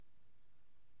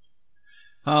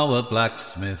How a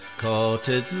blacksmith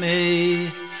courted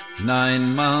me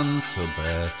 9 months or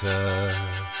better.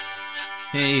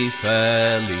 He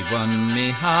fairly won me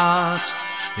heart,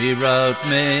 he wrote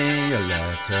me a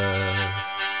letter.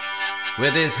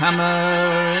 With his hammer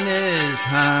in his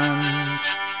hand,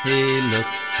 he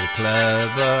looked so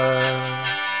clever.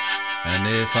 And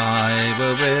if I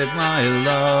were with my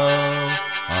love,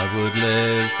 I would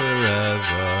live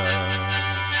forever.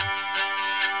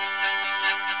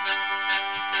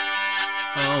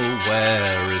 Oh,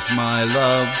 where is my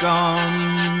love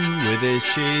gone, with his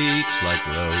cheeks like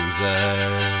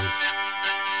roses?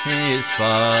 He is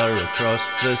far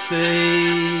across the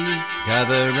sea,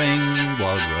 gathering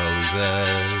wild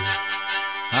roses.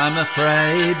 I'm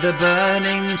afraid the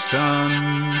burning sun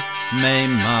may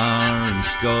mar and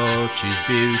scorch his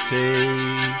beauty,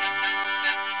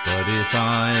 but if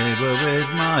I were with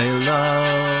my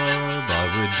love, I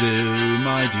would do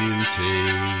my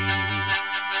duty.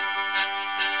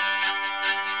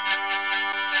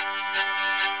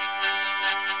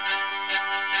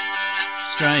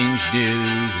 Strange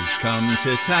news has come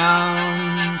to town,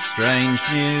 strange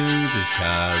news is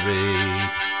carried.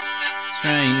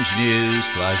 Strange news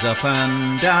flies up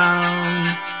and down,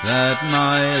 that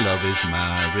my love is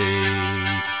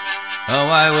married.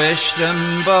 Oh, I wish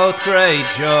them both great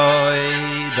joy,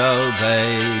 though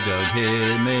they don't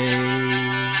hear me.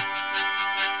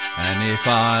 And if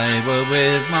I were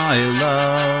with my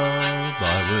love,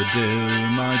 I would do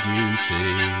my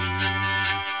duty.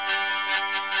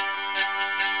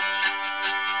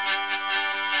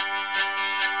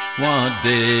 What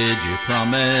did you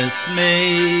promise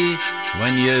me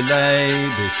when you lay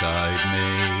beside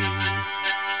me?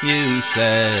 You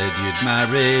said you'd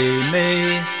marry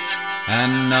me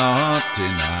and not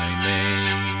deny me.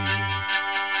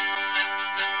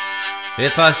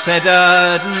 If I said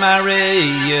I'd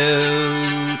marry you,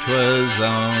 'twas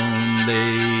only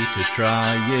to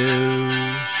try you.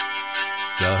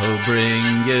 So bring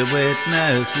your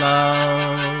witness,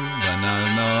 love, and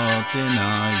I'll not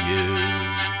deny you.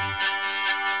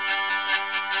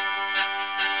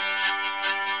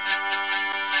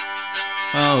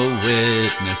 Oh,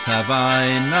 witness have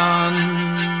I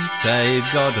none, save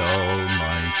God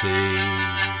Almighty,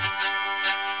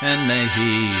 and may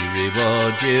He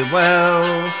reward you well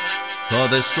for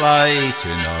the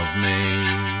slighting of me.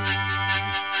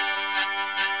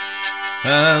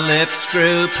 Her lips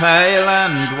grew pale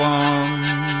and wan,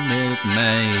 it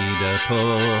made her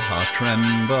poor heart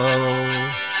tremble,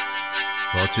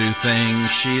 for to think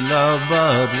she loved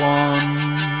but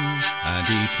one, and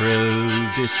he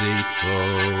proved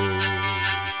deceitful.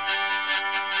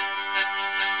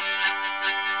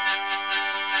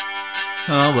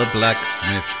 Oh, a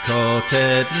blacksmith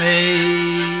courted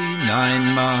me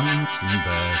 9 months and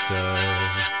better.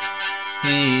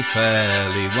 He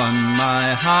fairly won my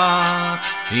heart,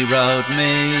 he wrote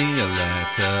me a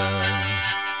letter.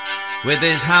 With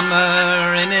his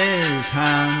hammer in his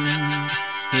hand,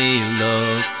 he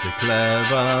looked so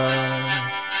clever.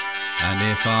 And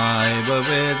if I were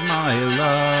with my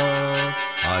love,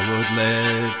 I would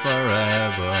live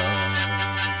forever.